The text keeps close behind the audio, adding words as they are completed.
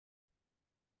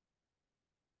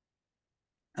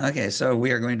Okay, so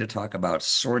we are going to talk about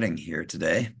sorting here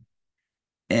today.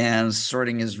 And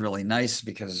sorting is really nice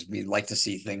because we like to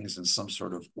see things in some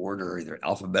sort of order, either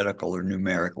alphabetical or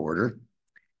numeric order.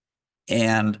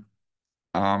 And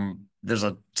there's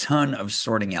a ton of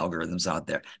sorting algorithms out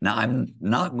there. Now, I'm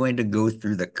not going to go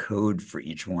through the code for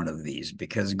each one of these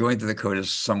because going through the code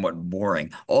is somewhat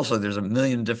boring. Also, there's a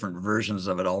million different versions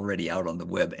of it already out on the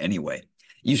web anyway.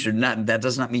 You should not, that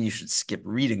does not mean you should skip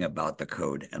reading about the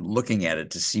code and looking at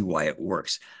it to see why it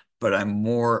works. But I'm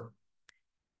more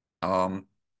um,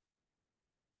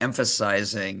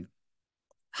 emphasizing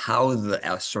how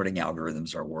the sorting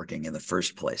algorithms are working in the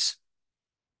first place.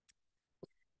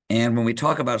 And when we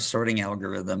talk about sorting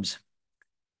algorithms,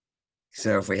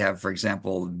 so if we have, for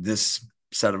example, this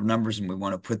set of numbers and we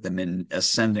want to put them in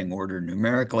ascending order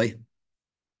numerically,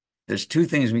 there's two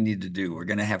things we need to do. We're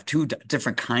going to have two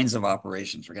different kinds of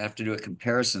operations. We're going to have to do a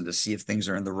comparison to see if things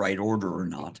are in the right order or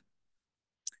not.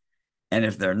 And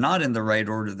if they're not in the right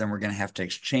order, then we're going to have to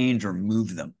exchange or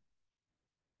move them.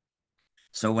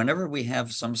 So whenever we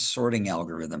have some sorting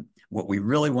algorithm, what we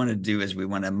really want to do is we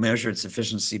want to measure its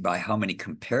efficiency by how many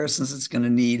comparisons it's going to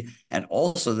need, and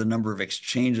also the number of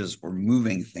exchanges or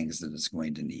moving things that it's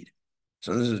going to need.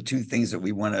 So those are the two things that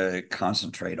we want to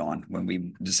concentrate on when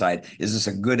we decide, is this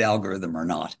a good algorithm or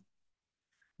not?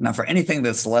 Now, for anything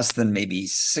that's less than maybe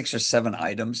 6 or 7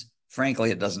 items, frankly,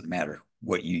 it doesn't matter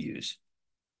what you use.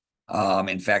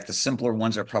 In fact, the simpler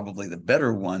ones are probably the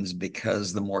better ones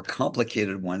because the more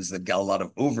complicated ones, they've got a lot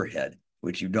of overhead,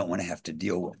 which you don't want to have to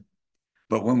deal with.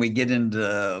 But when we get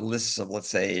into lists of, let's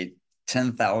say,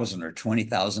 10,000 or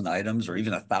 20,000 items, or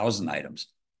even 1,000 items,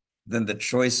 then the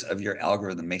choice of your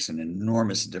algorithm makes an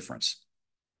enormous difference.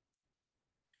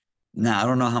 Now, I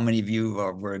don't know how many of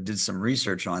you did some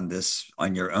research on this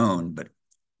on your own, but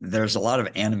there's a lot of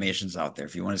animations out there.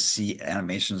 If you want to see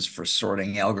animations for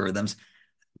sorting algorithms,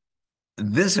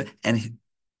 this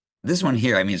one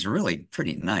here, I mean, is really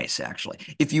pretty nice, actually.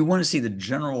 If you want to see the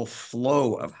general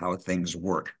flow of how things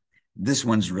work, this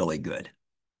one's really good.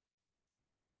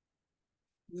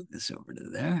 Move this over to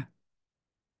there.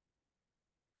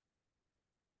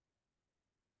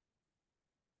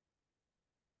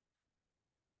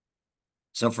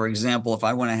 So for example, if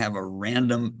I want to have a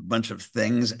random bunch of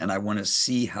things and I want to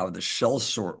see how the shell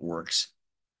sort works,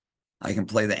 I can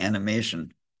play the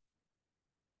animation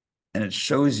and it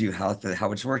shows you how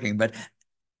it's working, but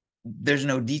there's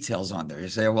no details on there. You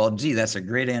say, well, gee, that's a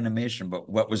great animation, but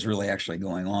what was really actually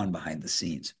going on behind the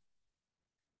scenes?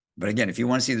 But again, if you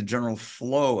want to see the general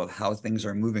flow of how things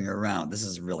are moving around, this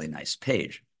is a really nice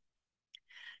page.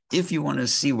 If you want to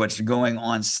see what's going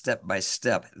on step by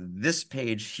step, this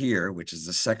page here, which is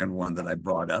the second one that I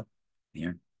brought up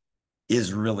here,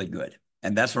 is really good.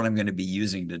 And that's what I'm going to be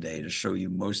using today to show you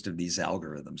most of these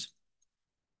algorithms.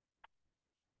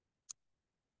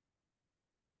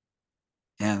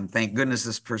 And thank goodness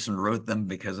this person wrote them,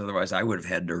 because otherwise I would have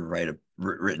had to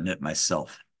written it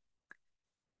myself.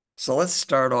 So let's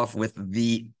start off with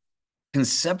the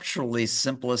conceptually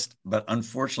simplest, but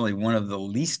unfortunately one of the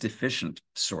least efficient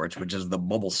sorts, which is the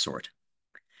bubble sort.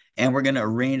 And we're going to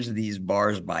arrange these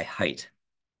bars by height.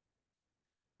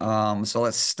 So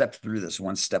let's step through this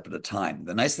one step at a time.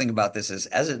 The nice thing about this is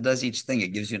as it does each thing, it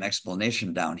gives you an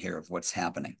explanation down here of what's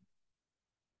happening.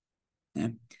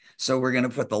 Okay? So we're going to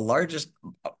put the largest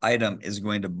item is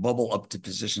going to bubble up to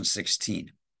position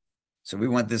 16. So we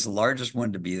want this largest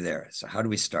one to be there. So how do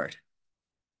we start?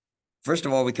 First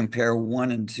of all, we compare 1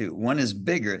 and 2. 1 is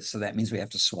bigger, so that means we have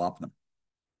to swap them.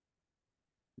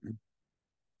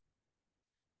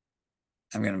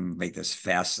 I'm going to make this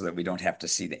fast so that we don't have to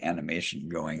see the animation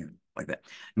going like that.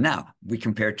 Now, we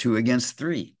compare 2 against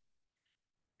 3.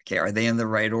 Okay, are they in the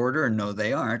right order? No,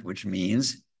 they aren't, which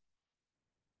means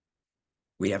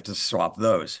we have to swap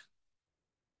those.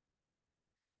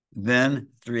 Then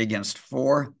 3 against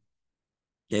 4.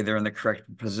 Okay, they're in the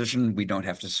correct position. We don't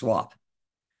have to swap.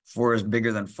 4 is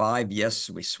bigger than 5. Yes,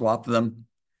 we swap them.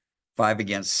 5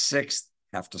 against 6,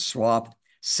 have to swap.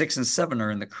 6 and 7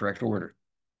 are in the correct order.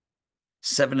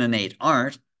 7 and 8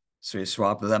 aren't, so we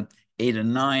swap them. 8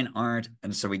 and 9 aren't,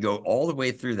 and so we go all the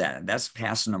way through that. And that's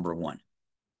pass number 1.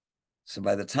 So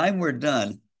by the time we're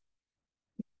done,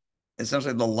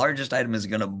 essentially the largest item is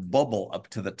going to bubble up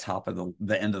to the top of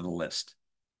the end of the list.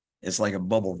 It's like a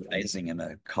bubble rising in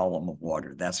a column of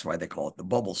water. That's why they call it the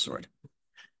bubble sort.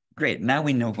 Great. Now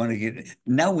we know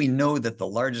that the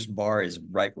largest bar is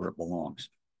right where it belongs.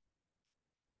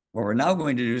 What we're now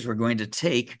going to do is we're going to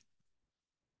take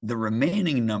the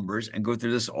remaining numbers and go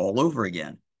through this all over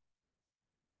again.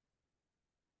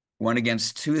 1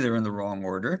 against 2, they're in the wrong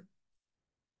order.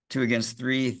 2 against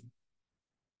 3,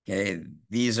 Okay,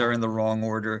 these are in the wrong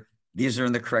order. These are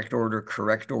in the correct order,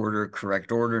 correct order,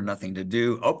 correct order, nothing to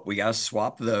do. Oh, we got to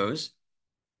swap those.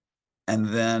 And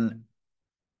then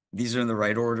these are in the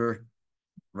right order,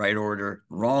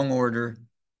 wrong order,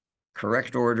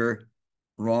 correct order,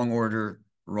 wrong order.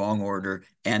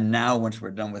 And now once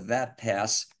we're done with that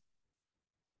pass,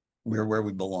 we're where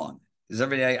we belong. Is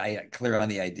everybody clear on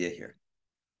the idea here?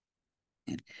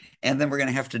 And then we're going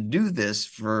to have to do this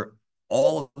for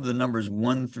all of the numbers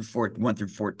 1 through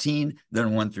 14,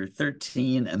 then 1 through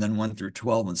 13, and then 1 through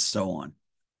 12, and so on.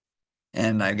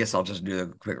 And I guess I'll just do a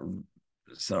quick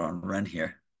set on run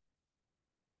here.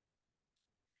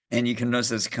 And you can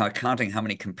notice it's counting how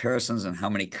many comparisons and how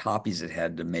many copies it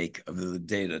had to make of the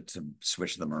data to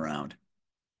switch them around.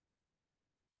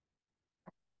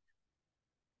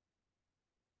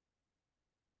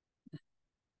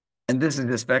 And this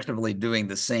is effectively doing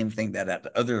the same thing that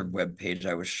other web page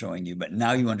I was showing you, but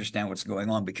now you understand what's going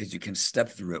on because you can step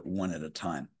through it one at a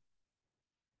time.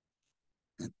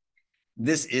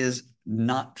 This is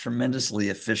not tremendously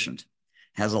efficient,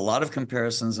 has a lot of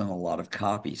comparisons and a lot of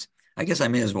copies. I guess I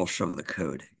may as well show the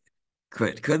code.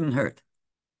 Couldn't hurt.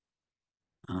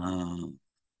 The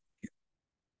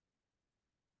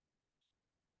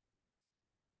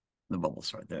bubble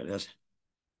sort, there it is.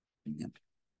 Yep.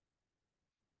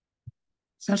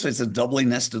 Essentially, it's a doubly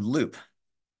nested loop.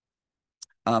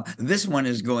 This one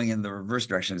is going in the reverse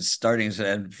direction. It's starting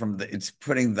from it's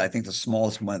putting, I think, the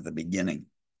smallest one at the beginning.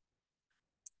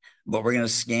 But we're going to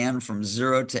scan from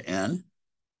 0 to n,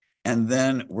 and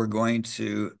then we're going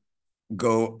to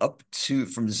go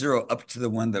from 0 up to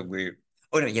the one that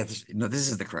oh no, yeah, this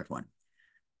is the correct one.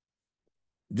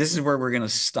 This is where we're going to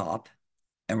stop,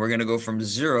 and we're going to go from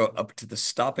 0 up to the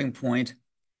stopping point,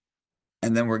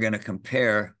 and then we're going to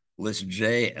compare list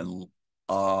J and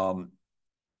the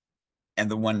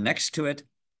one next to it.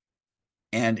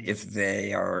 And if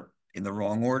they are in the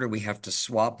wrong order, we have to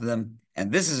swap them.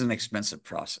 And this is an expensive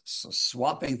process. So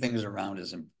swapping things around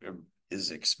is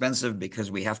expensive because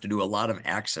we have to do a lot of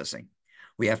accessing.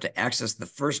 We have to access the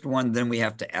first one, then we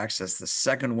have to access the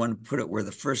second one, put it where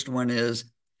the first one is,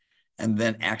 and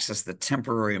then access the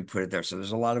temporary and put it there. So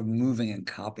there's a lot of moving and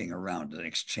copying around and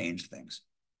exchange things.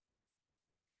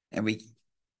 And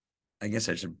I guess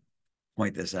I should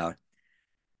point this out.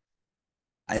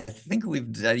 I think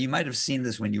you might have seen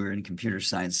this when you were in computer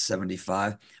science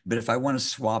 75, but if I want to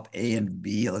swap A and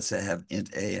B, let's say I have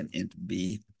int A and int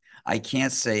B, I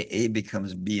can't say A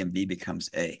becomes B and B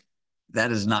becomes A.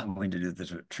 That is not going to do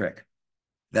the trick.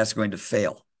 That's going to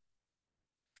fail.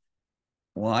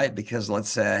 Why? Because let's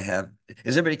say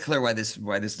is everybody clear why this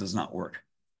does not work?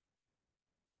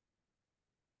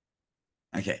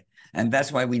 Okay. And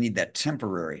that's why we need that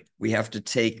temporary. We have to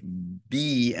take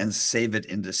B and save it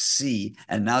into C.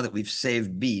 And now that we've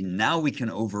saved B, now we can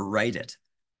overwrite it.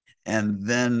 And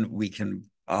then we can,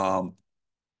 so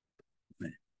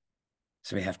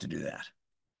we have to do that.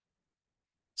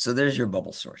 So there's your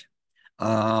bubble sort.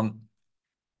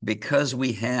 Because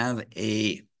we have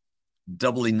a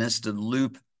doubly nested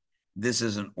loop, this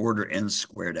is an order n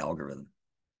squared algorithm.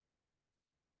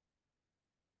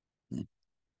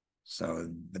 So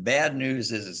the bad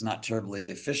news is it's not terribly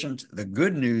efficient. The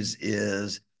good news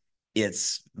is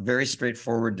it's very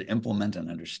straightforward to implement and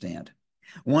understand.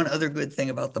 One other good thing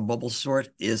about the bubble sort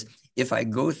is if I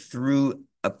go through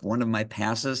one of my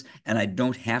passes and I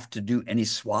don't have to do any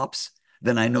swaps,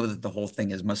 then I know that the whole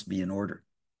thing must be in order.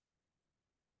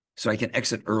 So I can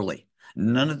exit early.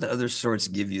 None of the other sorts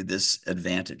give you this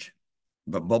advantage,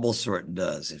 but bubble sort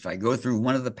does. If I go through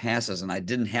one of the passes and I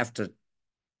didn't have to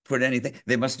put anything,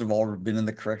 they must have all been in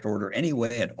the correct order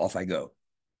anyway, and off I go.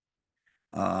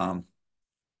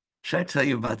 Should I tell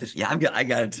you about this? Yeah, I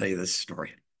got to tell you this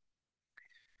story.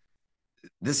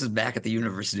 This is back at the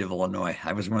University of Illinois.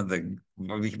 I was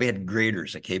we had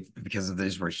graders that came because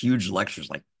these were huge lectures,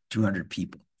 like 200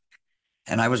 people.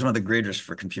 And I was one of the graders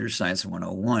for Computer Science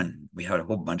 101. We had a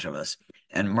whole bunch of us.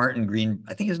 And Martin Green,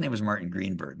 I think his name was Martin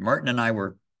Greenberg. Martin and I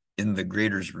were in the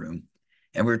graders room,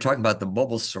 and we were talking about the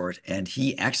bubble sort, and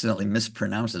he accidentally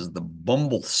mispronounces the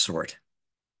Bumble Sort.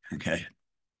 Okay.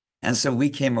 And so we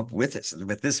came up with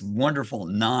this wonderful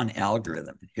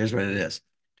non-algorithm. Here's what it is.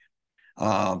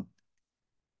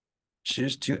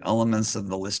 Choose two elements of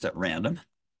the list at random,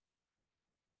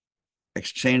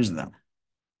 exchange them,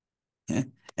 okay?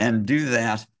 And do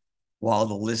that while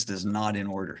the list is not in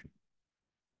order.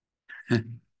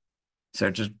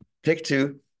 So just pick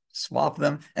two, swap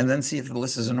them, and then see if the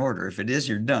list is in order. If it is,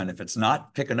 you're done. If it's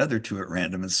not, pick another two at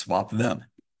random and swap them.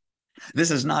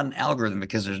 This is not an algorithm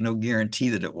because there's no guarantee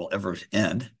that it will ever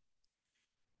end.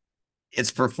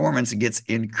 its performance gets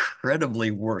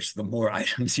incredibly worse the more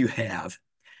items you have.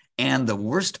 And the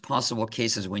worst possible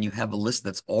case is when you have a list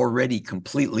that's already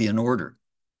completely in order,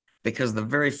 because the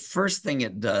very first thing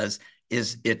it does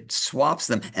is it swaps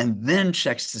them and then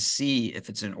checks to see if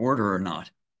it's in order or not.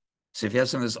 So if you have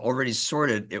something that's already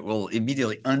sorted, it will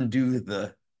immediately undo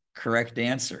the correct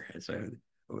answer. So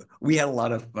we had a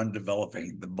lot of fun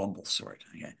developing the Bumble Sort.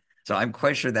 Okay? So I'm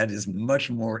quite sure that is much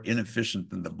more inefficient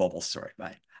than the Bubble Sort.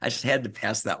 I just had to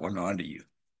pass that one on to you.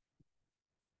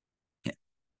 Yeah.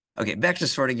 Okay, back to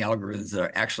sorting algorithms that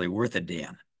are actually worth a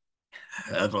damn,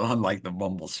 unlike the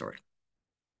Bumble Sort.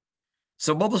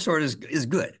 So Bubble Sort is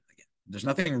good. There's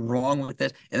nothing wrong with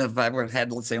it. And if I would have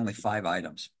had, let's say, only 5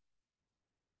 items,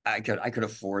 I could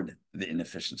afford the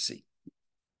inefficiency.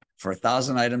 For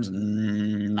 1,000 items,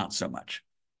 not so much.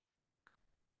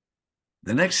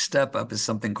 The next step up is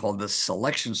something called the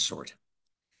selection sort.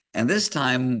 And this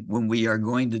time, when we are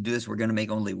going to do this, we're going to make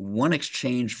only one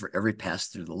exchange for every pass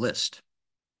through the list.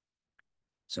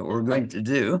 So what we're going to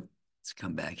do, let's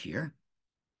come back here.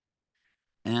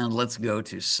 And let's go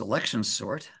to selection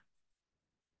sort.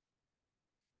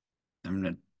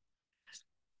 And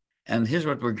here's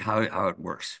how it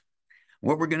works.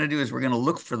 What we're going to do is we're going to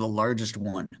look for the largest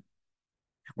one.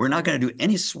 We're not going to do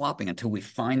any swapping until we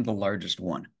find the largest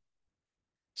one.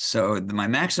 So my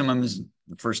maximum is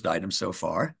the first item so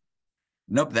far.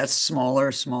 Nope, that's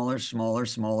smaller, smaller, smaller,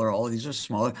 smaller. All of these are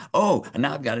smaller. Oh, and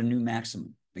now I've got a new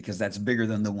maximum because that's bigger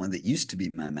than the one that used to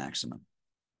be my maximum.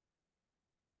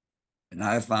 And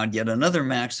now I've found yet another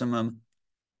maximum.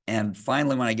 And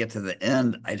finally, when I get to the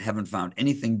end, I haven't found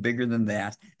anything bigger than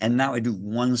that. And now I do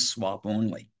one swap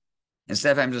only.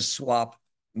 Instead of having to swap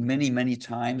many, many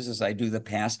times as I do the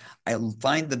pass, I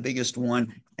find the biggest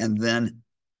one and then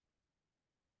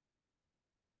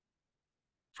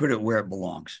put it where it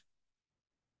belongs.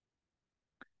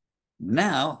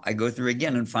 Now I go through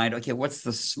again and find, okay, what's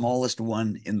the smallest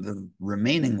one in the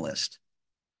remaining list?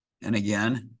 And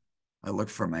again, I look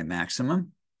for my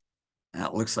maximum.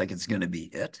 That looks like it's going to be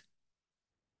it.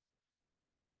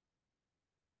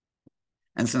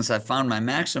 And since I found my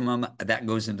maximum, that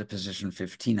goes into position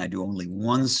 15. I do only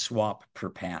one swap per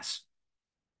pass.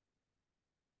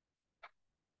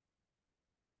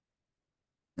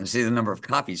 And see, the number of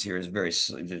copies here is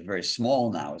very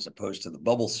small now, as opposed to the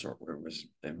Bubble Sort, where it was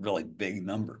a really big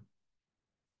number.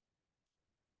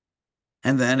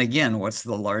 And then again, what's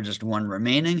the largest one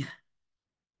remaining?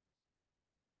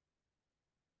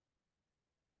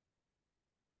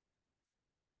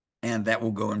 And that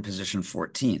will go in position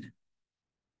 14.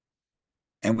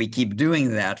 And we keep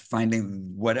doing that,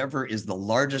 finding whatever is the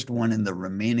largest one in the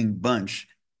remaining bunch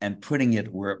and putting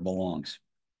it where it belongs.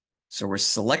 So we're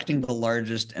selecting the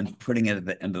largest and putting it at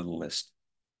the end of the list.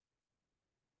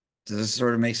 Does this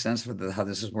sort of make sense for how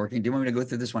this is working? Do you want me to go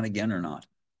through this one again or not?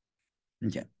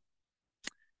 Okay.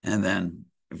 And then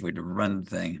if we run the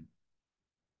thing,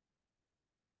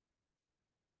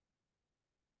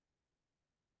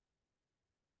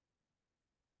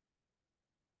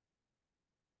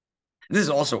 this is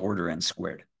also order n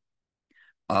squared.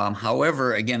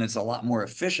 However, again, it's a lot more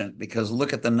efficient because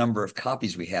look at the number of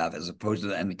copies we have as opposed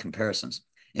to any comparisons.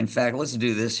 In fact, let's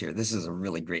do this here. This is a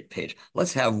really great page.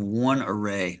 Let's have one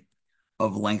array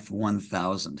of length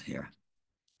 1,000 here.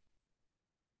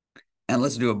 And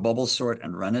let's do a bubble sort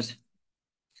and run it.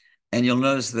 And you'll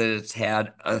notice that it's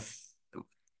had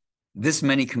this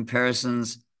many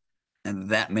comparisons and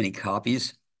that many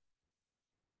copies.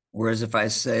 Whereas if I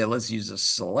say, let's use a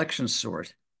selection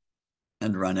sort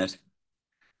and run it,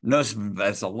 notice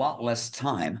that's a lot less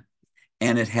time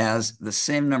and it has the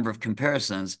same number of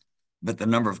comparisons, but the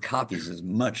number of copies is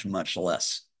much, much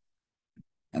less.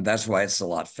 And that's why it's a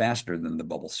lot faster than the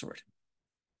bubble sort.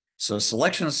 So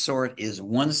selection sort is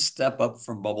one step up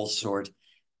from bubble sort,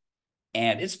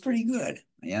 and it's pretty good.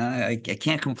 Yeah, I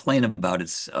can't complain about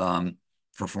its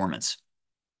performance.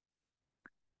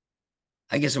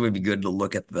 I guess it would be good to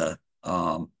look at the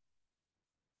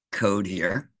code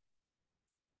here.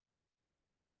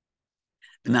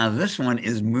 Now this one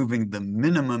is moving the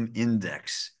minimum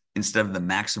index instead of the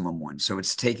maximum one. So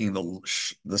it's taking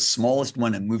the smallest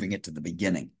one and moving it to the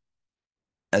beginning,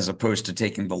 as opposed to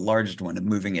taking the largest one and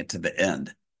moving it to the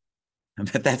end.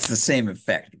 But that's the same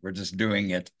effect. We're just doing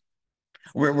it.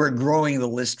 We're growing the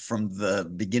list from the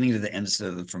beginning to the end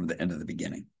instead of from the end to the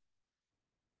beginning.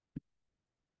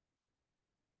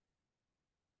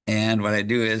 And what I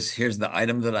do is here's the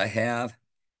item that I have,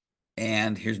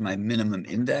 and here's my minimum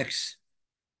index.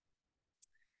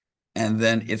 And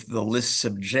then if the list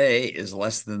sub j is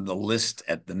less than the list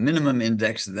at the minimum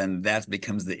index, then that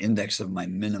becomes the index of my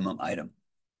minimum item.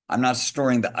 I'm not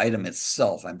storing the item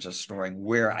itself. I'm just storing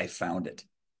where I found it.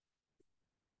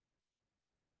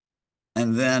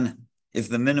 And then if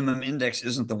the minimum index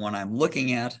isn't the one I'm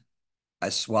looking at, I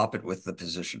swap it with the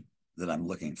position that I'm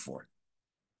looking for.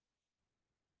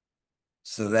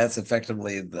 So that's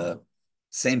effectively the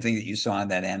same thing that you saw in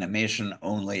that animation,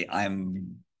 only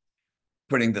I'm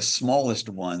putting the smallest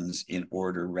ones in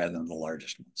order rather than the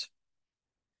largest ones.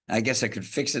 I guess I could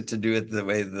fix it to do it the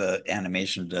way the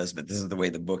animation does, but this is the way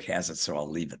the book has it, so I'll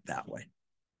leave it that way.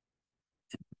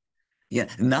 Yeah,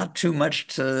 not too much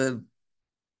to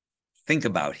think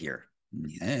about here.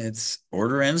 Yeah, it's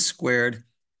order n squared,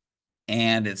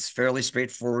 and it's fairly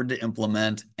straightforward to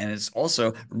implement, and it's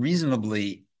also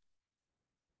reasonably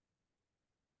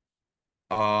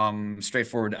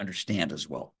straightforward to understand as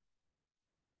well.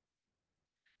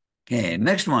 Okay,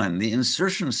 next one, the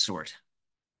insertion sort.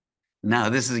 Now,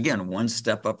 this is again one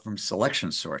step up from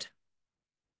selection sort.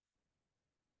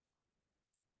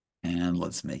 And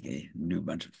let's make a new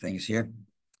bunch of things here.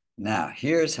 Now,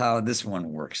 here's how this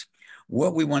one works.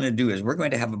 What we want to do is we're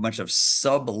going to have a bunch of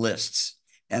sub lists.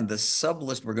 And the sub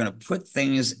list, we're going to put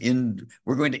things in,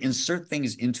 we're going to insert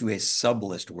things into a sub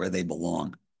list where they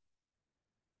belong.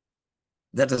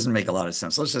 That doesn't make a lot of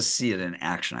sense. Let's just see it in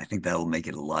action. I think that'll make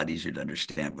it a lot easier to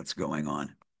understand what's going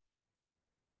on.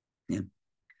 Yeah.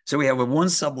 So we have one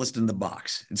sub list in the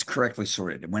box. It's correctly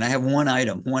sorted. When I have one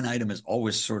item is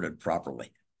always sorted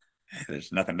properly.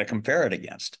 There's nothing to compare it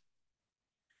against.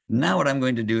 Now what I'm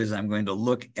going to do is I'm going to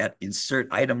look at insert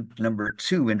item number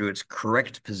 2 into its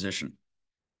correct position.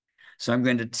 So I'm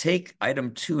going to take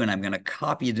item 2 and I'm going to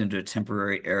copy it into a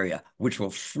temporary area, which will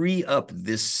free up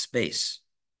this space.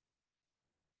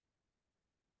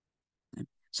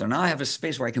 So now I have a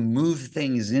space where I can move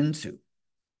things into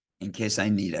in case I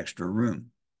need extra room.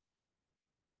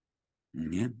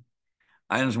 Yeah.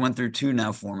 Items 1 through 2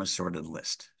 now form a sorted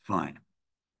list. Fine.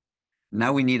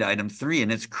 Now we need item 3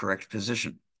 in its correct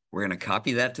position. We're going to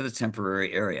copy that to the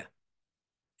temporary area.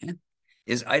 Okay.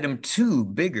 Is item 2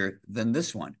 bigger than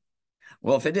this one?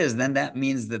 Well, if it is, then that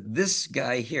means that this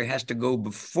guy here has to go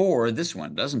before this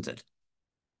one, doesn't it?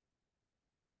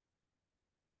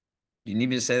 Do you need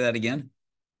me to say that again?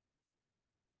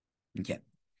 Okay.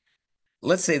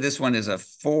 Let's say this one is a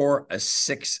 4, a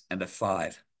 6, and a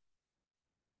 5.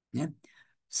 Yeah.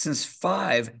 Since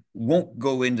 5 won't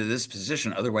go into this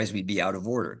position, otherwise we'd be out of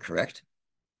order, correct?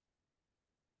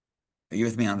 Are you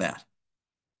with me on that?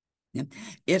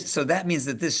 Yeah. So that means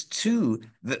that this 2,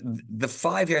 the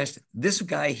 5 here, this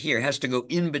guy here has to go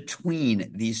in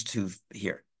between these 2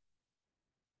 here.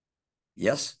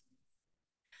 Yes?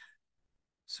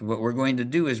 So what we're going to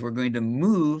do is we're going to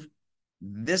move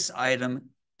this item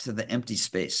to the empty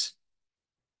space.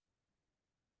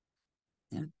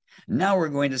 Yeah. Now we're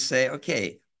going to say,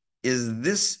 okay, is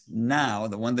this now,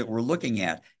 the one that we're looking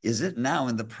at, is it now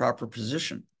in the proper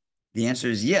position? The answer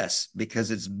is yes,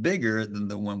 because it's bigger than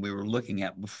the one we were looking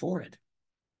at before it.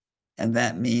 And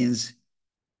that means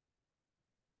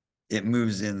it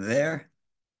moves in there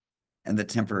and the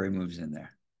temporary moves in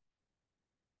there.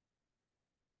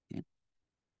 Yeah.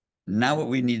 Now what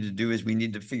we need to do is we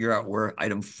need to figure out where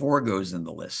item 4 goes in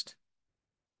the list.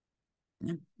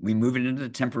 Yeah. We move it into the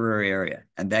temporary area,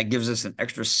 and that gives us an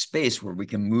extra space where we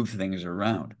can move things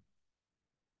around.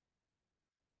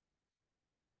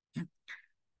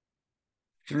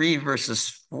 3 versus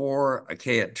 4.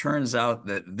 Okay, it turns out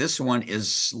that this one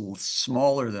is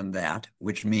smaller than that,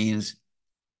 which means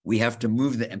we have to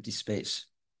move the empty space.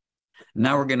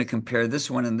 Now we're going to compare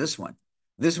this one and this one.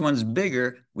 This one's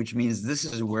bigger, which means this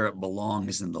is where it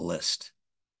belongs in the list.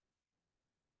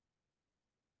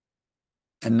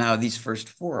 And now these first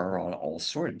 4 are all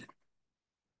sorted.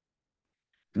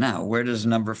 Now, where does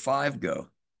number 5 go?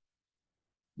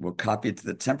 We'll copy it to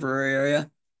the temporary area.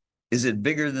 Is it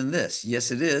bigger than this?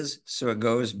 Yes, it is. So it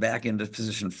goes back into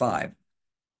position 5.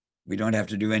 We don't have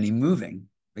to do any moving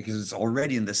because it's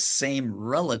already in the same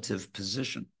relative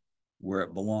position where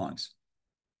it belongs.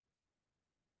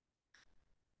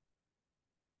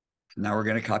 Now we're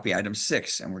going to copy item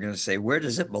 6 and we're going to say, where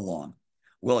does it belong?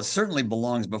 Well, it certainly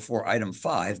belongs before item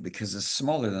 5 because it's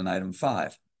smaller than item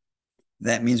 5.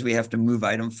 That means we have to move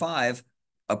item 5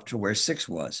 up to where 6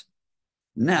 was.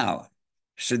 Now,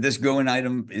 should this go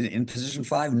in position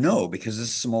 5? No, because it's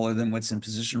smaller than what's in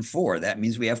position 4. That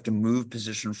means we have to move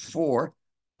position 4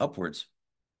 upwards.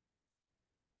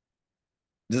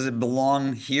 Does it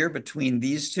belong here between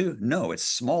these 2? No, it's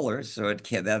smaller, so it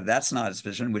can't. That's not its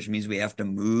position, which means we have to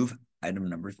move item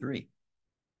number 3.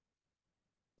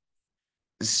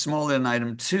 It's smaller than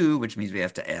item 2, which means we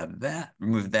have to add that,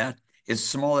 remove that. is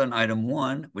smaller than item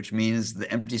 1, which means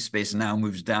the empty space now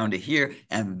moves down to here,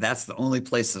 and that's the only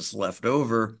place that's left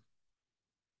over,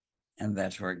 and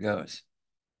that's where it goes.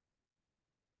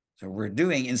 So we're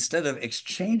doing, instead of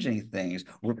exchanging things,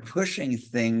 we're pushing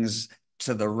things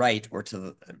to the right, or to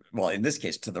the, well, in this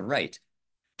case, to the right,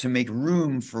 to make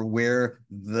room for where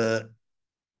the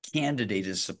candidate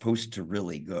is supposed to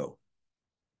really go.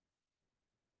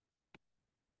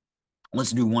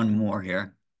 Let's do one more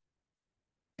here.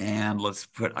 And let's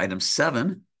put item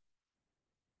 7.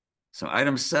 So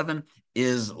item 7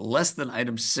 is less than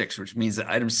item 6, which means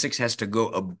that item 6 has to go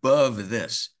above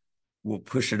this. We'll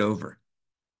push it over.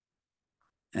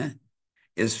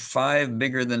 Is 5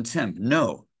 bigger than 10?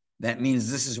 No. That means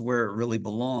this is where it really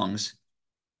belongs.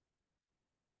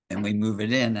 And we move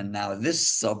it in, and now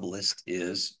this sublist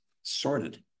is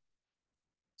sorted.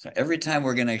 So every time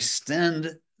we're going to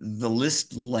extend the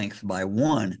list length by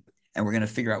 1, and we're going to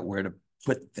figure out where to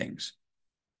put things.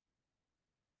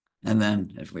 And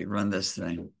then if we run this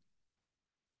thing,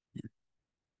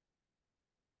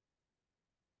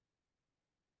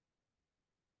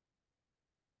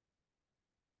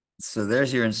 so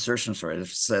there's your insertion sort. It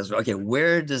says, okay,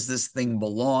 where does this thing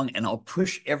belong? And I'll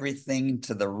push everything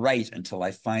to the right until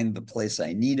I find the place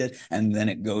I need it, and then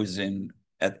it goes in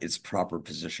at its proper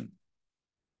position.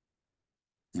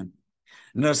 Yeah.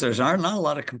 Notice there's not a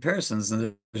lot of comparisons,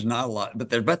 and there's not a lot,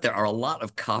 but there are a lot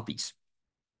of copies.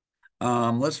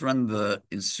 Let's run the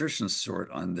insertion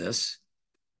sort on this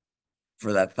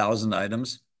for that 1,000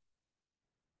 items.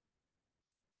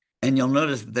 And you'll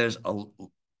notice that there's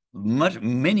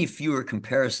many fewer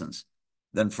comparisons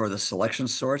than for the selection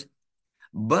sort,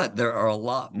 but there are a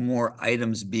lot more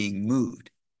items being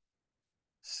moved.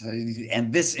 So,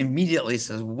 and this immediately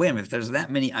says, wait a minute, if there's that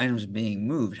many items being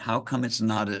moved, how come it's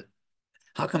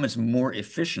more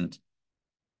efficient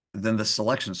than the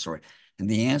selection sort? And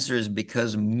the answer is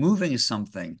because moving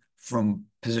something from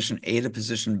position A to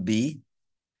position B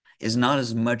is not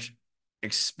as much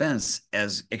expense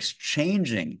as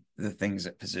exchanging the things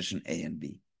at position A and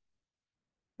B.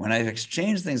 When I've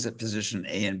exchanged things at position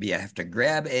A and B, I have to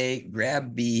grab A,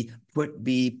 grab B,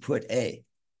 put A.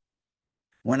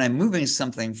 When I'm moving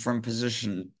something from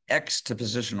position X to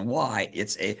position Y,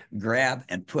 it's a grab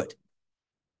and put.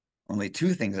 Only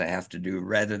 2 things I have to do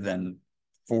rather than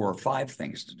 4 or 5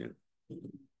 things to do.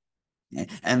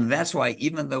 And that's why,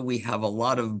 even though we have a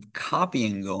lot of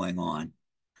copying going on,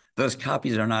 those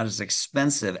copies are not as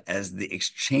expensive as the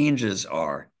exchanges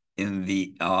are in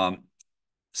the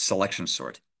selection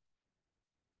sort.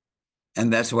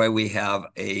 And that's why we have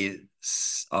a,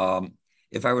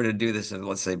 if I were to do this,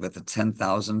 let's say with the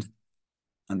 10,000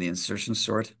 on the insertion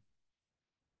sort,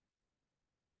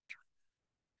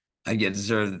 I get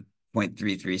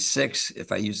 0.336.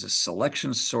 If I use a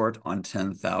selection sort on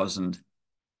 10,000,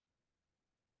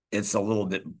 it's a little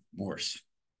bit worse.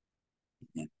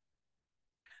 Yeah.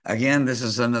 Again, this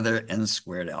is another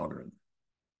n-squared algorithm,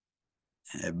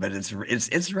 but it's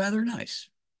rather nice.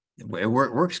 It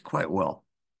works quite well.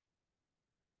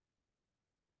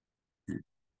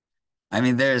 I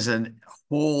mean, there's a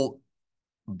whole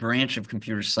branch of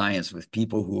computer science with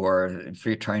people who are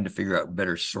trying to figure out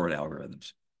better sort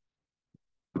algorithms.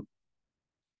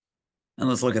 And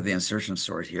let's look at the insertion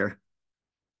sort here.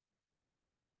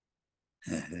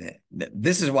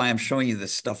 This is why I'm showing you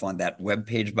this stuff on that web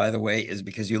page, by the way, is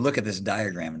because you look at this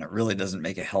diagram and it really doesn't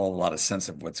make a hell of a lot of sense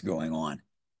of what's going on.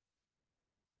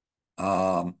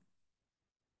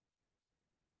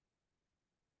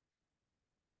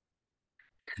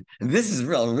 This is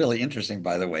really interesting,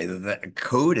 by the way. The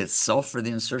code itself for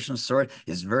the insertion sort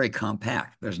is very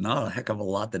compact. There's not a heck of a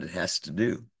lot that it has to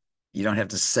do. You don't have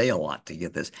to say a lot to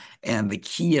get this. And the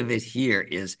key of it here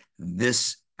is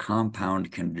this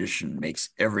compound condition makes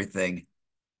everything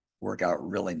work out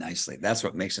really nicely. That's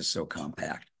what makes it so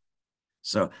compact.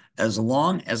 So as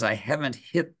long as I haven't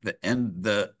hit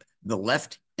the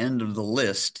left end of the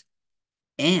list,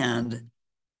 and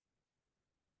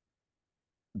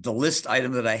the list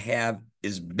item that I have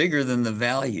is bigger than the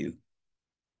value,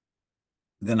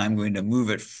 then I'm going to move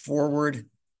it forward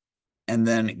and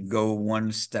then go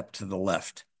 1 step to the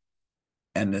left.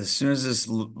 And as soon as this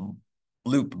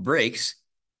loop breaks,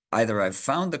 either I've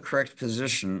found the correct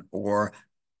position or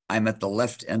I'm at the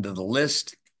left end of the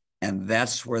list, and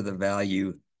that's where the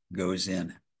value goes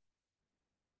in.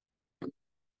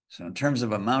 So in terms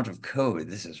of amount of code,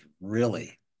 this is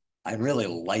really, I really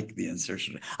like the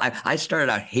insertion. I started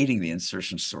out hating the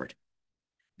insertion sort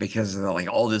because like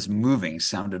all this moving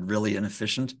sounded really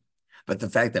inefficient. But the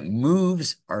fact that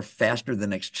moves are faster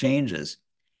than exchanges,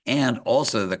 and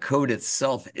also the code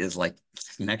itself is like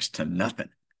next to nothing.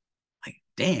 Like,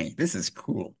 dang, this is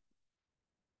cool.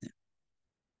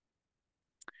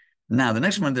 Now, the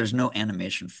next one, there's no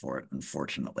animation for it,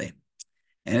 unfortunately.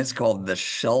 And it's called the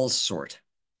shell sort.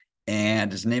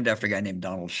 And it's named after a guy named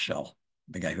Donald Shell,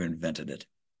 the guy who invented it.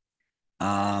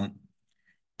 And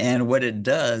what it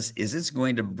does is it's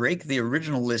going to break the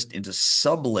original list into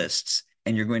sublists,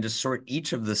 and you're going to sort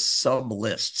each of the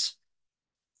sublists.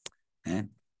 Okay?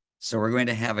 So we're going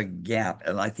to have a gap.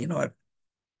 And you know what?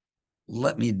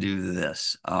 Let me do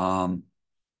this. I'm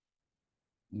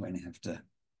going to have to.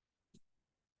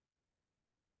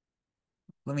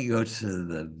 Let me go to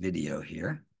the video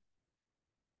here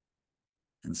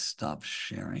and stop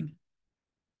sharing.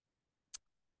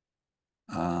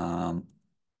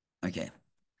 Okay.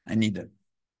 I need to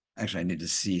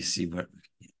see what.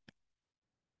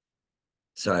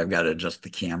 So I've got to adjust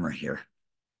the camera here.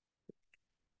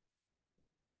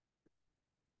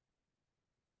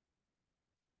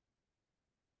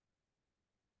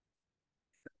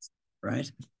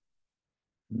 Right?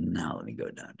 Now let me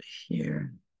go down to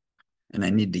here. And I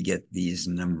need to get these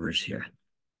numbers here.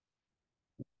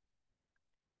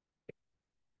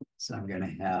 So I'm going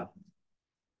to have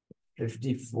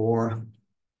 54,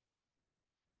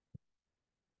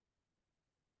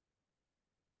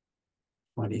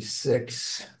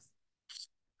 26.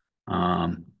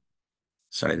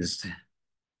 Sorry, this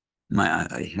let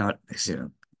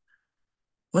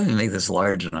me make this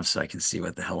large enough so I can see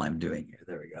what the hell I'm doing here.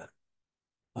 There we go.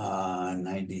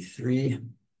 93.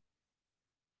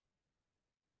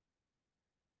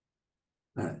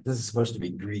 This is supposed to be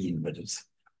green, but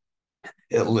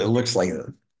it looks like it.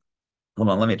 Hold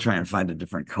on, let me try and find a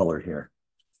different color here.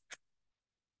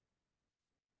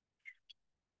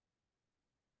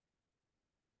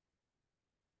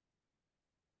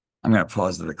 I'm going to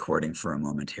pause the recording for a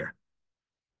moment here.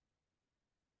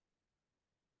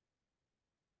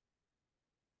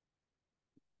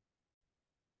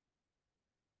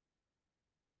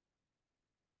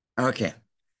 Okay,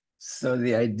 so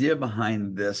the idea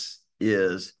behind this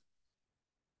is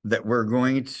that we're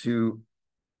going to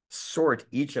sort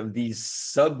each of these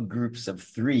subgroups of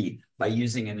 3 by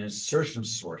using an insertion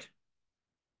sort.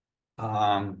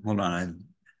 Hold on,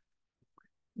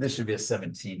 this should be a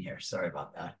 17 here. Sorry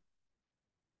about that.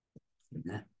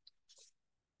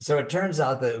 So it turns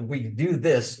out that we do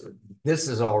this. This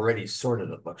is already sorted,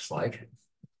 it looks like.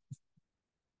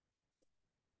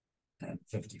 And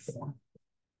 54.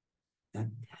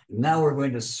 And now we're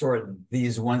going to sort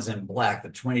these ones in black, the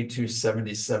 22,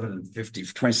 77, and 50,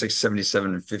 26,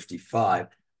 77, and 55.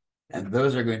 And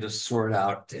those are going to sort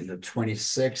out into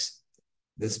 26.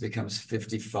 This becomes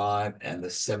 55, and the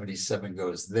 77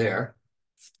 goes there.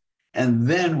 And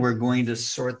then we're going to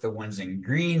sort the ones in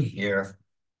green here,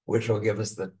 which will give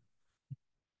us the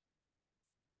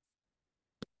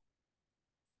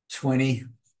 20,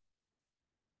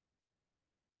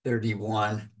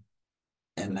 31,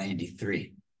 and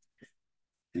 93.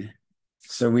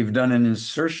 So we've done an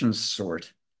insertion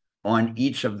sort on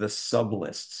each of the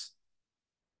sublists.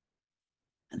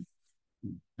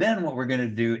 Then what we're going to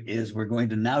do is we're going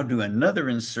to now do another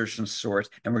insertion sort,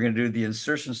 and we're going to do the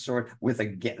insertion sort with a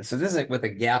gap. So this is with a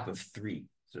gap of 3.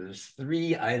 So there's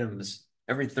 3 items.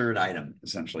 Every third item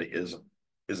essentially is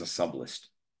a sublist.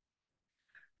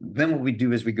 Then what we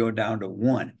do is we go down to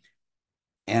 1.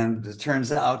 And it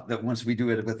turns out that once we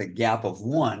do it with a gap of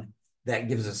 1, that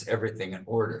gives us everything in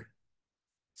order.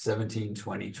 17,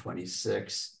 20,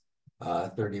 26,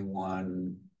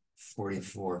 31,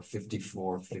 44,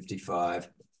 54, 55,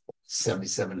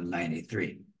 77, and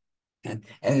 93. And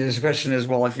the question is,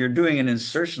 well, if you're doing an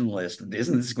insertion list,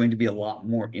 isn't this going to be a lot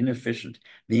more inefficient?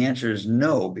 The answer is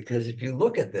no, because if you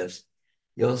look at this,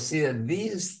 you'll see that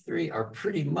these 3 are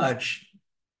pretty much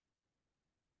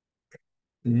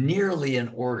nearly in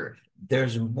order.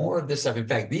 There's more of this stuff. In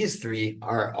fact, these 3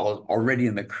 are already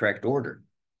in the correct order.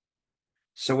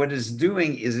 So what it's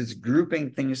doing is it's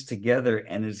grouping things together,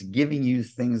 and it's giving you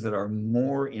things that are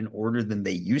more in order than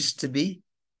they used to be.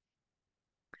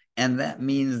 And that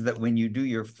means that when you do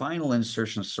your final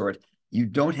insertion sort, you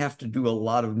don't have to do a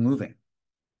lot of moving.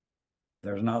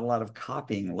 There's not a lot of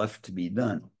copying left to be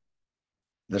done.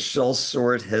 The shell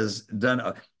sort has done,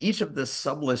 each of the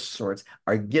sublist sorts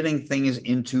are getting things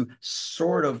into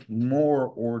sort of more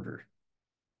order.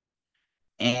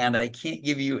 And I can't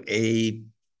give you a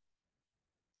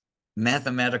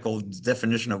mathematical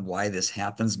definition of why this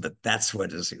happens, but that's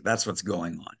what's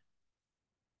going on.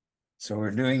 So what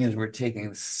we're doing is we're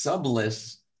taking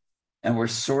sublists and we're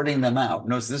sorting them out.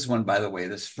 Notice this one, by the way,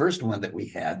 this first one that we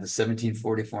had, the 17,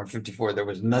 44, and 54, there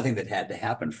was nothing that had to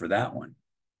happen for that one.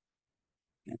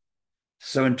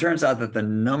 So it turns out that the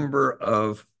number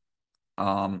of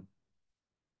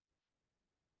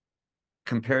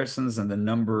comparisons and the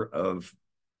number of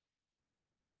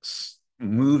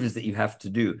moves that you have to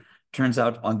do turns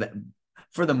out on the,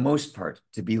 for the most part,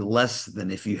 to be less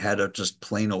than if you had a just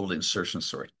plain old insertion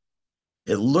sort.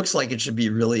 It looks like it should be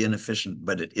really inefficient,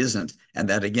 but it isn't. And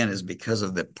that, again, is because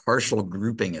of the partial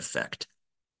grouping effect.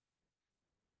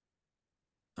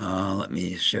 Let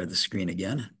me share the screen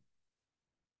again.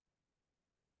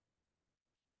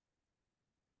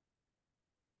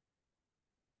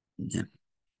 Yeah.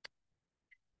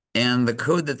 And the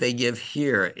code that they give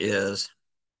here is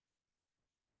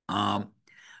what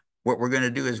we're going to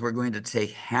do is we're going to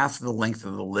take half the length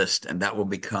of the list, and that will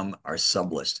become our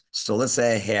sublist. So let's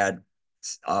say I had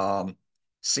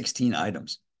 16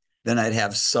 items. Then I'd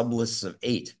have sublists of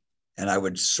 8, and I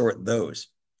would sort those.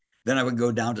 Then I would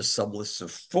go down to sublists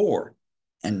of 4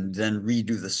 and then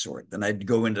redo the sort. Then I'd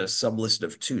go into a sublist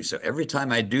of 2. So every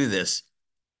time I do this,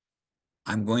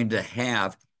 I'm going to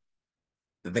have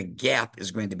the gap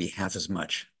is going to be half as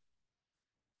much.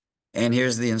 And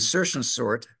here's the insertion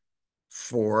sort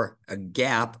for a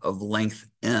gap of length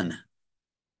n.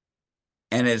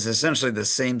 And it's essentially the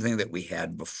same thing that we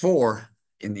had before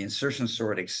in the insertion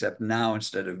sort, except now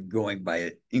instead of going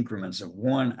by increments of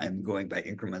 1, I'm going by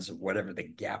increments of whatever the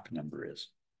gap number is.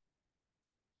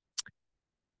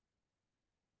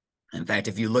 In fact,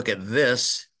 if you look at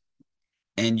this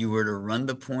and you were to run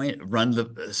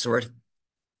the sort,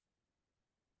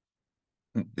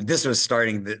 this was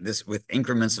starting this with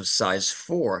increments of size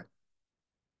 4.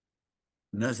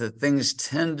 Notice that things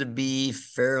tend to be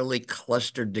fairly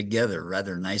clustered together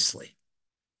rather nicely.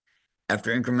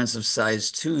 After increments of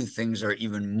size 2, things are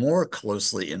even more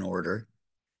closely in order.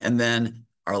 And then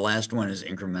our last one is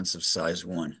increments of size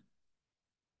 1.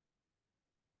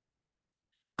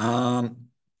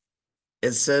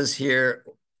 It says here,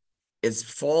 it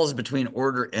falls between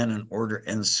order n and order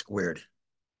n squared.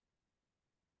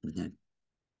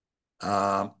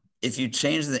 If you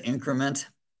change the increment,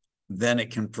 then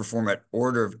it can perform at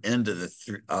order of n to the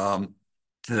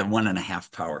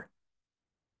 1.5 power.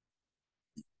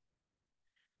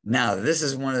 Now, this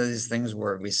is one of these things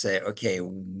where we say, okay,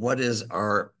 what is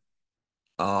our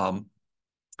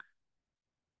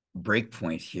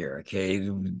breakpoint here? Okay,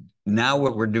 now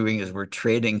what we're doing is we're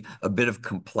trading a bit of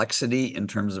complexity in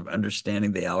terms of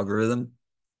understanding the algorithm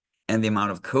and the amount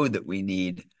of code that we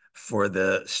need for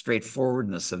the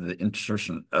straightforwardness of the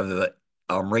insertion of the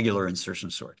regular insertion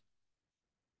sort.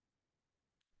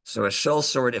 So a shell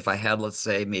sort, if I had, let's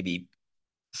say, maybe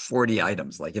 40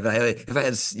 items, like if I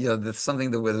had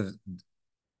something that was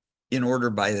in order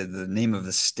by the name of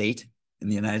the state in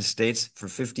the United States for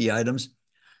 50 items,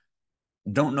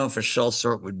 don't know if a shell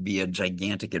sort would be a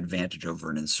gigantic advantage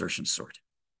over an insertion sort.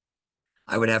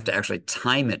 I would have to actually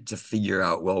time it to figure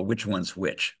out, well, which one's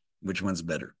which one's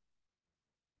better.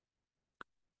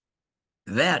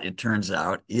 That, it turns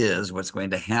out, is what's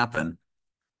going to happen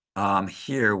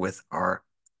here with our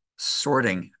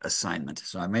sorting assignment.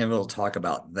 So I may be able to talk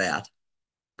about that.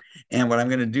 And what I'm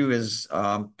going to do is,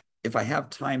 if I have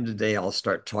time today, I'll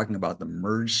start talking about the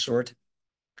merge sort.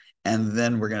 And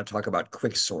then we're going to talk about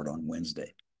quick sort on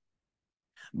Wednesday.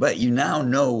 But you now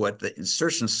know what the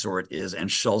insertion sort is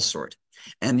and shell sort.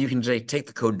 And you can take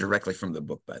the code directly from the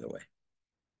book, by the way.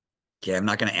 Okay, I'm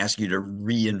not going to ask you to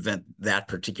reinvent that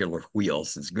particular wheel,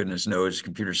 since goodness knows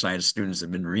computer science students have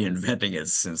been reinventing it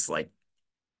since, like,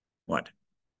 what?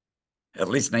 At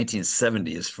least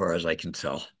 1970, as far as I can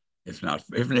tell, if not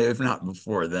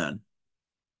before then.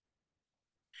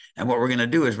 And what we're going to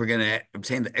do is we're going to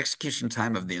obtain the execution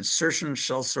time of the insertion,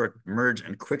 shell sort, merge,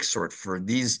 and quick sort for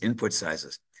these input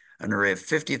sizes. An array of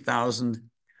 50,000,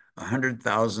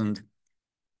 100,000,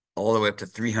 all the way up to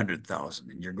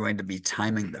 300,000. And you're going to be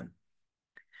timing them.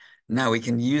 Now we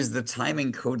can use the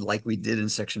timing code like we did in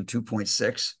section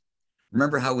 2.6.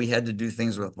 Remember how we had to do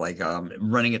things with like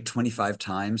running it 25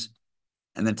 times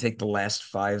and then take the last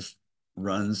 5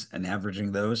 runs and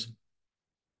averaging those?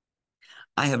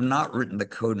 I have not written the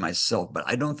code myself, but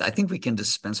I think we can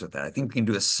dispense with that. I think we can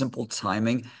do a simple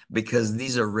timing because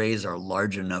these arrays are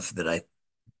large enough that I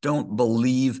don't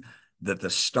believe that the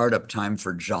startup time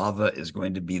for Java is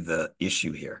going to be the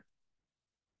issue here.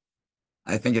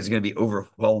 I think it's going to be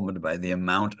overwhelmed by the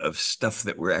amount of stuff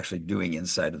that we're actually doing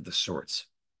inside of the sorts.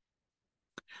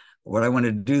 What I want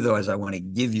to do, though, is I want to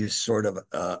give you sort of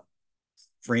a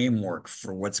framework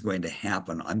for what's going to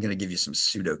happen. I'm going to give you some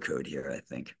pseudocode here, I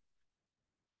think.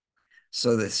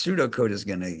 So the pseudocode is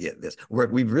going to get this.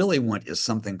 What we really want is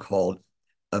something called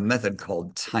a method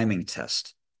called timing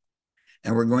test.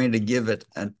 And we're going to give it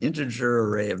an integer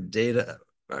array of data.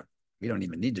 We don't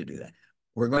even need to do that.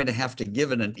 We're going to have to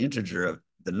give it an integer of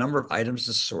the number of items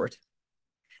to sort.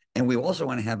 And we also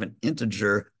want to have an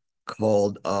integer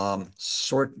called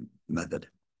sort method.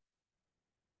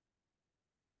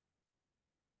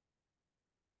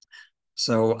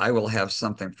 So I will have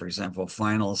something, for example,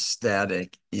 final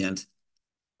static int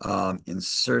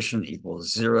insertion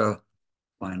equals 0,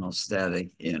 final static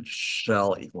int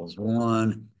shell equals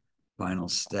 1, final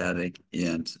static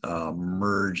int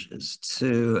merge is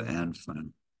 2, and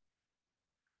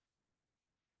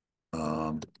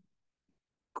um,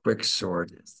 quick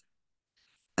sort is.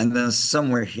 And then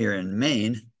somewhere here in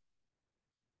main,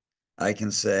 I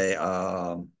can say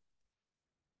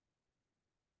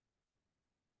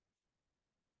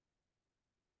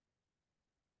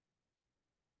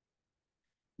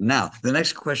now, the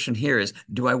next question here is,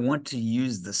 do I want to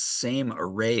use the same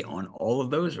array on all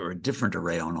of those or a different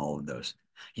array on all of those?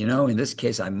 You know, in this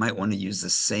case, I might want to use the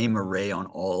same array on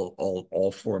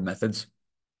all four methods.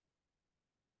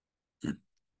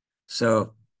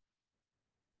 So,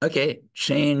 okay,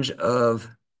 change of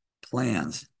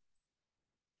plans.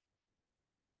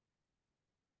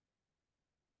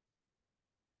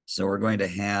 So we're going to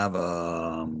have,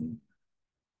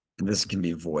 this can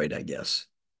be void, I guess.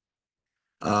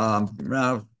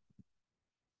 Now,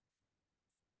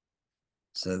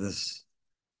 so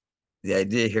the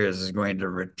idea here is going to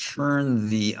return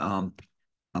the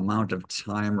amount of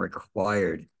time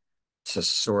required to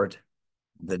sort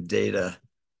the data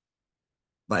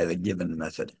by the given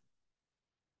method.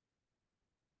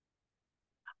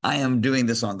 I am doing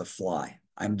this on the fly.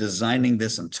 I'm designing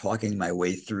this and talking my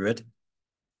way through it.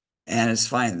 And it's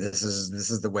fine. This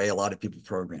is the way a lot of people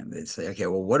program. They say, okay,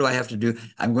 well, what do I have to do?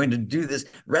 I'm going to do this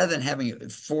rather than having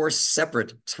 4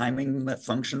 separate timing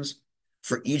functions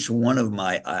for each one of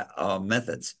my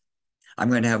methods. I'm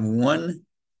going to have one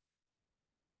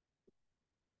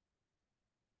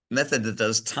method that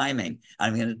does timing.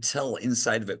 I'm going to tell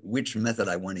inside of it which method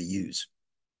I want to use.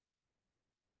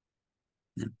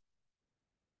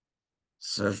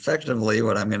 So effectively,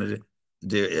 what I'm going to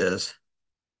do is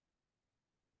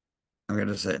I'm going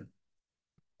to say,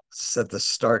 set the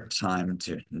start time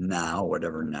to now,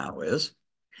 whatever now is.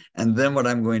 And then what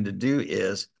I'm going to do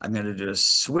is I'm going to do a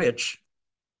switch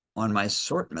on my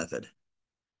sort method.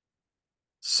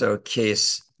 So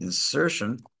case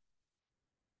insertion,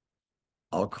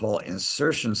 I'll call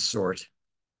insertion sort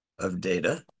of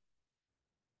data.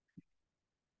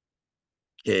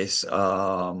 Case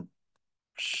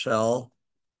shell,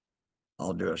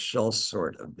 I'll do a shell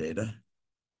sort of data.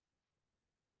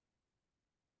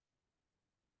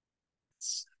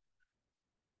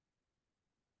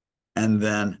 And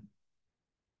then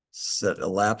set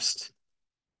elapsed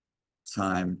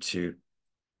time to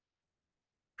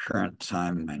current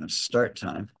time minus start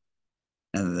time,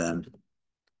 and then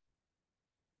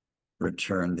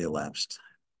return the elapsed time.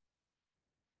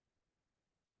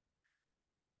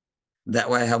 That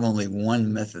way I have only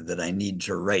one method that I need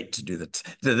to write to do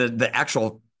the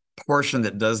actual portion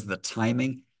that does the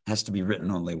timing has to be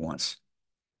written only once.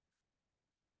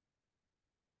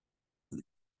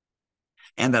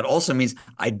 And that also means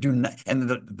I do not, and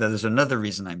there's another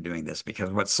reason I'm doing this,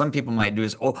 because what some people might do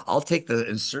is, oh, I'll take the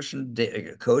insertion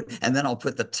code and then I'll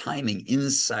put the timing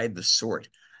inside the sort.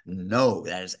 No,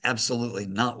 that is absolutely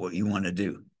not what you want to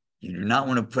do. You do not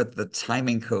want to put the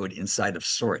timing code inside of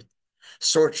sort.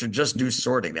 Sort should just do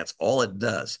sorting. That's all it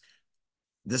does.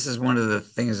 This is one of the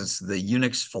things, it's the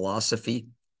Unix philosophy,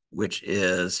 which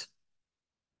is,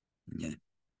 yeah,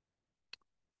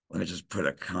 let me just put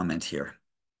a comment here.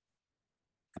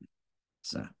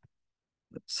 So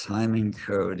the timing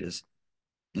code is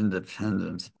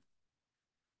independent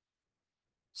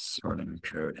sorting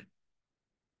code.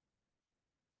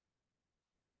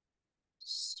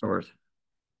 Sort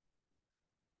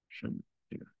should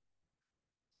do.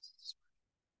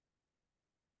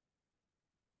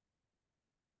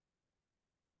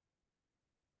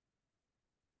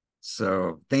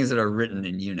 So things that are written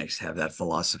in Unix have that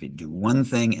philosophy. Do one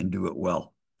thing and do it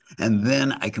well. And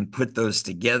then I can put those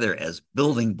together as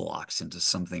building blocks into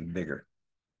something bigger.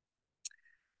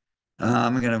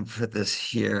 I'm going to put this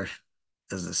here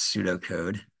as a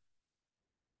pseudocode.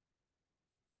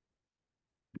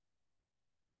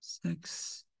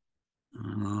 6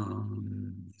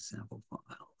 example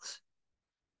files.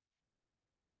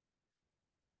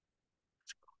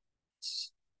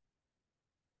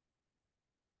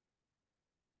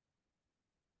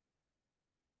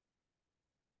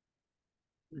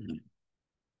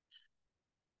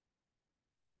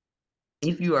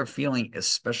 If you are feeling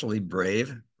especially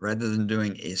brave, rather than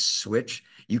doing a switch,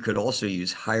 you could also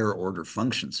use higher order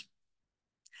functions.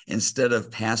 Instead of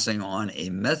passing on a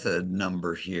method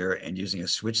number here and using a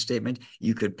switch statement,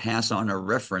 you could pass on a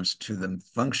reference to the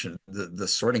function, the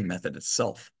sorting method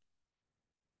itself.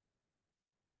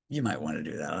 You might want to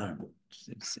do that. I don't know.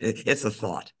 It's a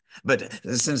thought. But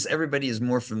since everybody is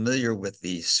more familiar with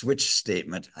the switch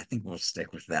statement, I think we'll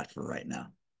stick with that for right now.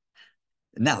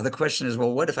 Now, the question is,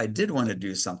 well, what if I did want to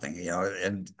do something,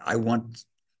 and I want,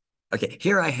 okay,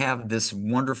 here I have this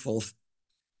wonderful,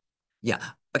 yeah,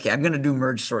 okay, I'm going to do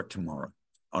merge sort tomorrow,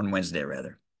 on Wednesday,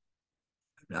 rather.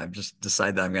 I've just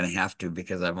decided that I'm going to have to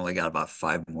because I've only got about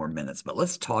 5 more minutes. But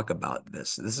let's talk about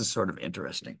this. This is sort of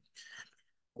interesting.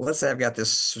 Let's say I've got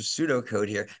this pseudocode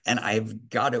here and I've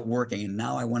got it working, and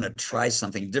now I want to try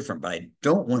something different, but I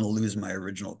don't want to lose my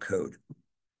original code.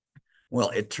 Well,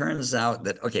 it turns out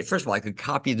that, okay, first of all, I could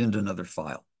copy it into another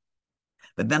file.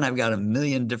 But then I've got a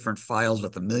million different files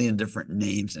with a million different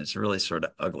names, and it's really sort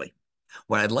of ugly.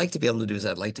 What I'd like to be able to do is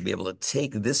I'd like to be able to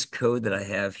take this code that I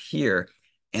have here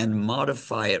and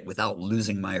modify it without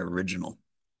losing my original.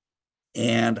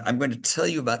 And I'm going to tell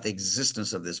you about the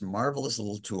existence of this marvelous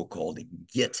little tool called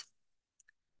Git.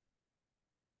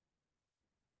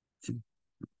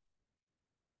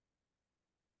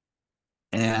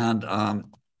 And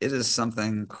it is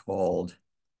something called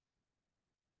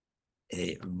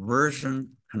a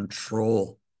version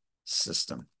control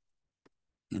system.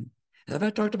 And have I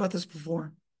talked about this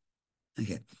before?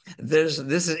 Okay.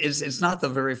 It's not the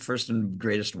very first and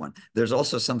greatest one. There's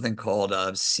also something called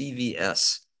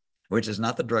CVS, which is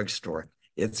not the drugstore.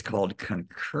 It's called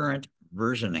concurrent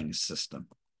versioning system.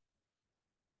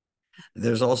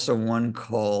 There's also one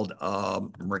called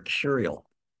Mercurial,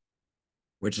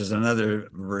 which is another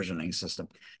versioning system.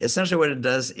 Essentially what it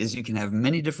does is you can have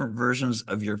many different versions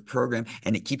of your program,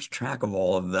 and it keeps track of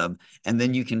all of them. And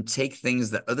then you can take things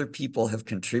that other people have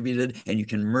contributed and you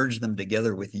can merge them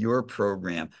together with your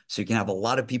program. So you can have a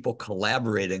lot of people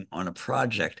collaborating on a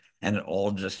project and it all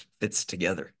just fits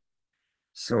together.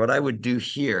 So what I would do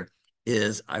here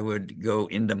is I would go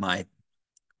into my,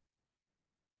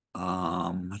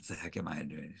 what the heck am I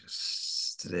doing?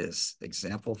 Today's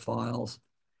example files.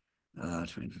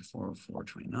 24,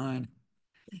 429.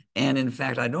 And in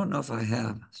fact, I don't know if I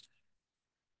have.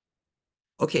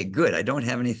 Okay, good. I don't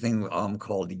have anything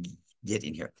called git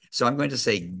in here. So I'm going to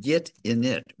say git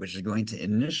init, which is going to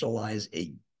initialize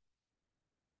a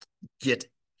git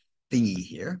thingy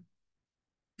here.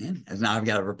 And now I've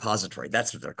got a repository.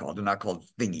 That's what they're called. They're not called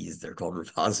thingies. They're called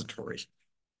repositories.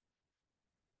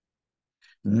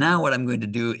 Now what I'm going to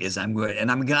do is I'm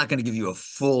not going to give you a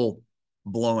full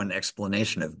blown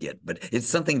explanation of Git, but it's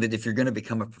something that if you're going to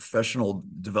become a professional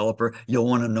developer, you'll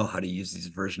want to know how to use these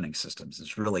versioning systems.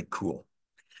 It's really cool.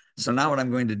 So now what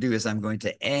I'm going to do is I'm going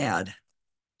to add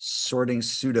sorting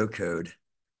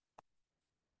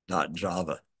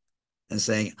pseudocode.java and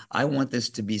saying, I want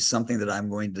this to be something that I'm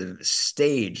going to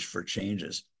stage for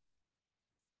changes.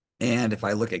 And if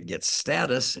I look at Git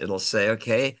status, it'll say,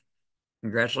 okay,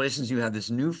 congratulations, you have this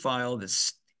new file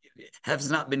that has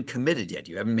not been committed yet.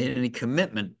 You haven't made any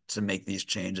commitment to make these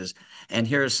changes. And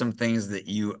here are some things that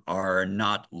you are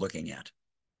not looking at.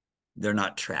 They're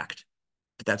not tracked,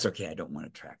 but that's okay. I don't want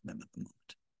to track them at the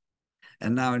moment.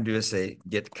 And now I'm going to say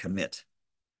git commit.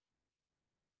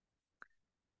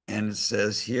 And it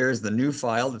says, here's the new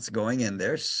file that's going in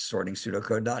there, sorting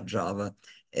pseudocode.java.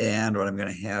 And what I'm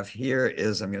going to have here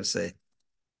is I'm going to say,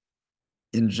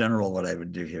 in general, what I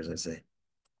would do here is I say,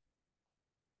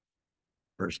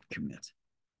 first commit.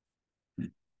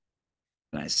 And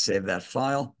I save that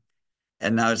file.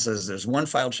 And now it says there's one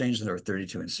file change and there are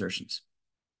 32 insertions.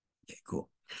 Okay, cool.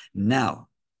 Now,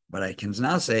 what I can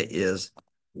now say is,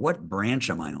 what branch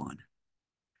am I on?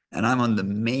 And I'm on the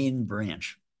main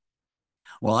branch.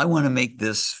 Well, I want to make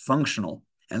this functional.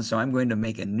 And so I'm going to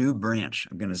make a new branch.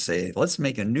 I'm going to say, let's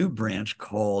make a new branch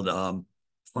called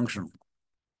functional.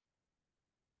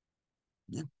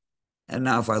 Yeah. And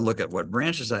now if I look at what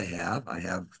branches I have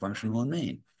functional and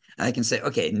main. And I can say,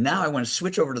 okay, now I want to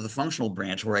switch over to the functional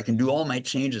branch where I can do all my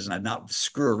changes and I not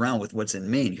screw around with what's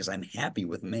in main because I'm happy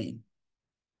with main.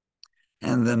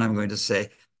 And then I'm going to say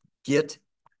git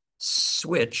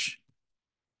switch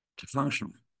to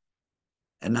functional.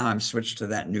 And now I'm switched to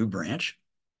that new branch.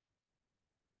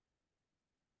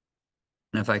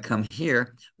 And if I come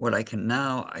here, what I can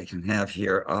have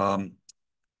here, I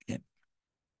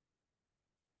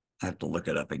have to look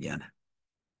it up again. I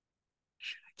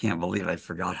can't believe I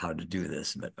forgot how to do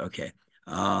this, but okay.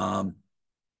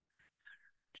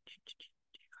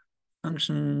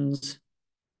 Functions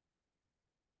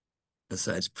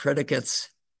besides predicates.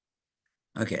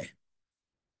 Okay.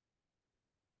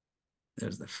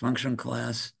 There's the function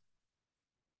class.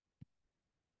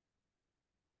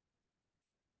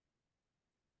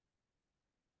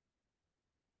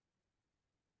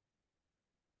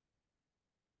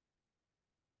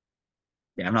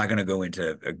 Yeah, I'm not going to go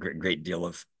into a great deal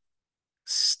of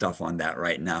stuff on that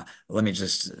right now. Let me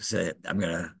just say I'm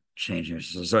going to change here.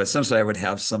 So essentially, I would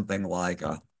have something like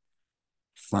a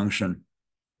function.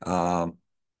 Um,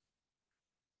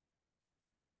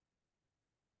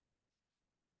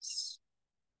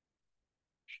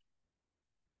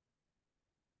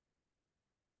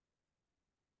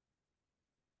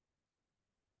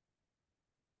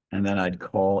 and then I'd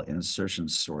call insertion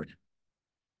sort.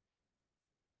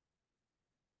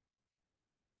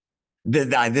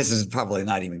 This is probably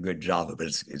not even good Java, but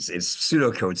it's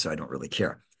pseudocode, so I don't really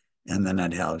care. And then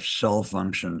I'd have shell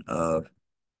function of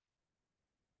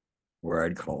where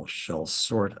I'd call shell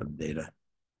sort of data.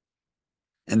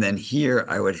 And then here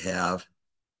I would have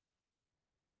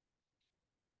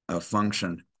a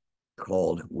function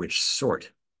called which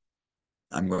sort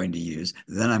I'm going to use.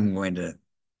 Then I'm going to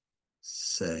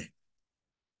say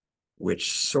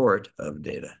which sort of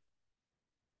data.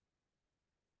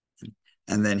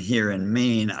 And then here in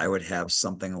main, I would have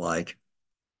something like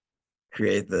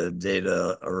create the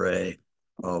data array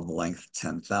of length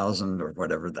 10,000 or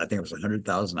whatever. I think it was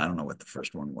 100,000. I don't know what the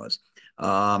first one was.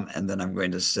 And then I'm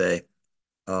going to say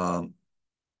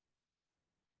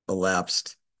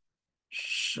elapsed,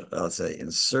 let's say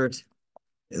insert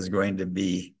is going to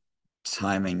be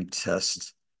timing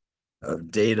test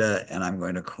of data, and I'm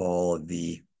going to call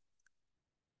the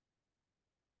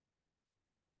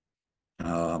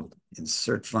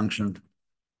insert function.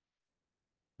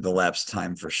 The elapsed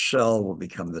time for shell will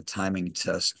become the timing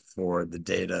test for the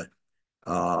data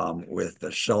with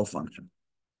the shell function,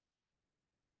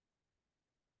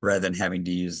 rather than having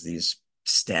to use these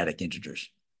static integers.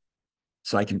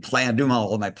 So I can do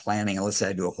all of my planning, and let's say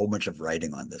I do a whole bunch of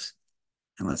writing on this.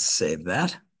 And let's save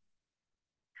that.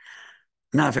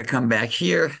 Now, if I come back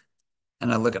here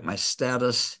and I look at my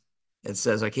status, it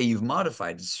says, okay, you've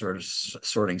modified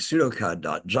sorting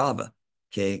pseudocode.java.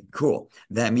 Okay, cool.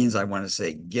 That means I want to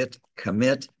say git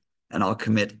commit, and I'll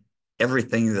commit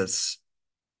everything that's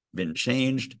been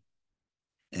changed.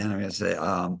 And I'm going to say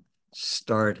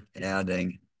start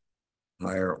adding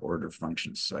higher order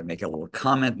functions. So I make a little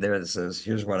comment there that says,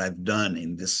 here's what I've done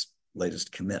in this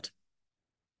latest commit.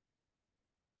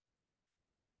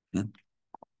 Yeah.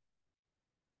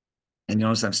 And you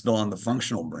notice I'm still on the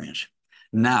functional branch.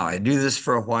 Now I do this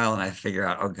for a while and I figure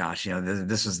out, oh gosh,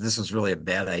 this was really a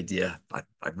bad idea. I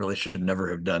really should never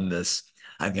have done this.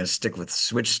 I'm going to stick with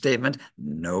switch statement.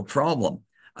 No problem.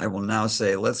 I will now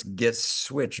say, let's get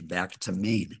switch back to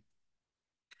main.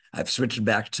 I've switched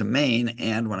back to main,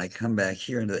 and when I come back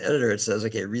here into the editor, it says,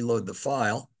 okay, reload the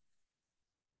file,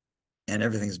 and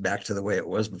everything's back to the way it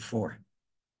was before.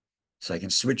 So I can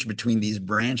switch between these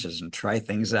branches and try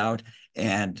things out,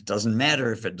 and it doesn't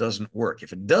matter if it doesn't work.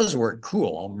 If it does work,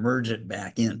 cool, I'll merge it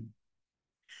back in.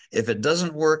 If it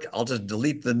doesn't work, I'll just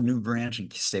delete the new branch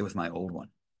and stay with my old one.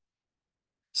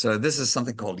 So this is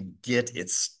something called Git. It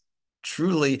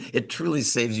truly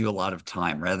saves you a lot of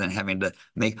time rather than having to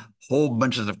make whole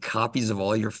bunches of copies of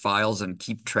all your files and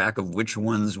keep track of which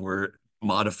ones were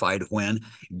modified when.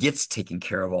 Git's taking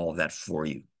care of all of that for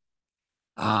you.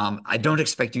 I don't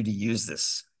expect you to use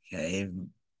this, okay?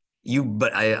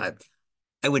 But I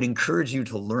would encourage you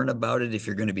to learn about it if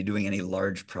you're going to be doing any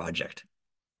large project,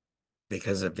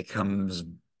 because it becomes,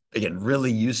 again,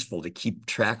 really useful to keep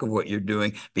track of what you're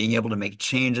doing, being able to make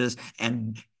changes,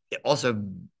 and also,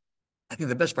 I think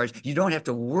the best part is you don't have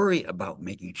to worry about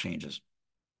making changes.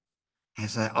 I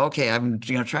said, okay, I'm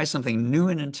going to try something new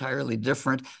and entirely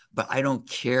different, but I don't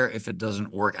care if it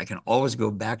doesn't work. I can always go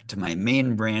back to my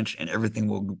main branch and everything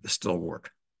will still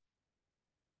work.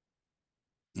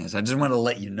 Yes, I just want to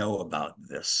let you know about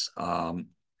this. And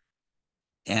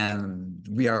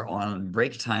we are on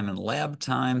break time and lab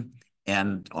time.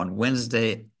 And on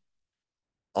Wednesday,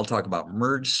 I'll talk about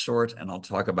merge sort and I'll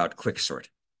talk about quick sort.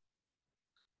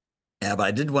 Yeah, but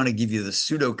I did want to give you the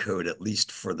pseudocode at least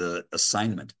for the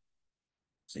assignment.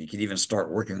 So you could even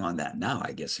start working on that now,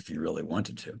 I guess, if you really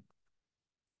wanted to.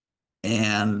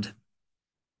 And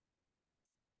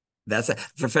that's it.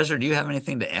 Professor, do you have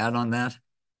anything to add on that?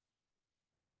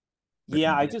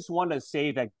 Yeah, I just want to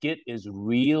say that Git is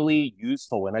really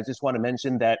useful. And I just want to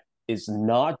mention that it's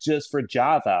not just for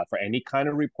Java, for any kind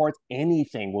of report,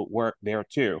 anything will work there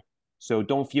too. So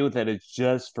don't feel that it's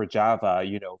just for Java,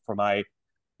 for my,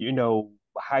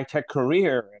 high-tech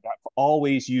career. And I've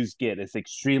always used Git. It's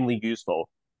extremely useful.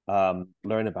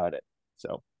 Learn about it.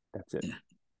 So that's it. Yeah,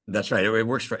 that's right. It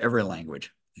works for every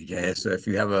language. Okay, so if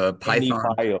you have a Any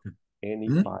Python, file, any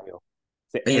hmm? file.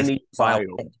 Say Yes, any file.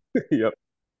 file. Yep.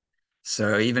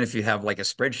 So even if you have like a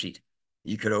spreadsheet,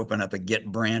 you could open up a Git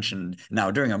branch, and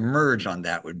now doing a merge on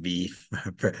that would be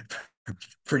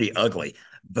pretty ugly.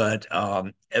 But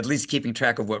at least keeping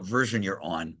track of what version you're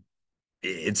on,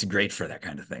 it's great for that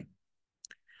kind of thing.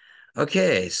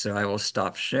 Okay, so I will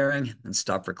stop sharing and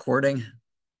stop recording.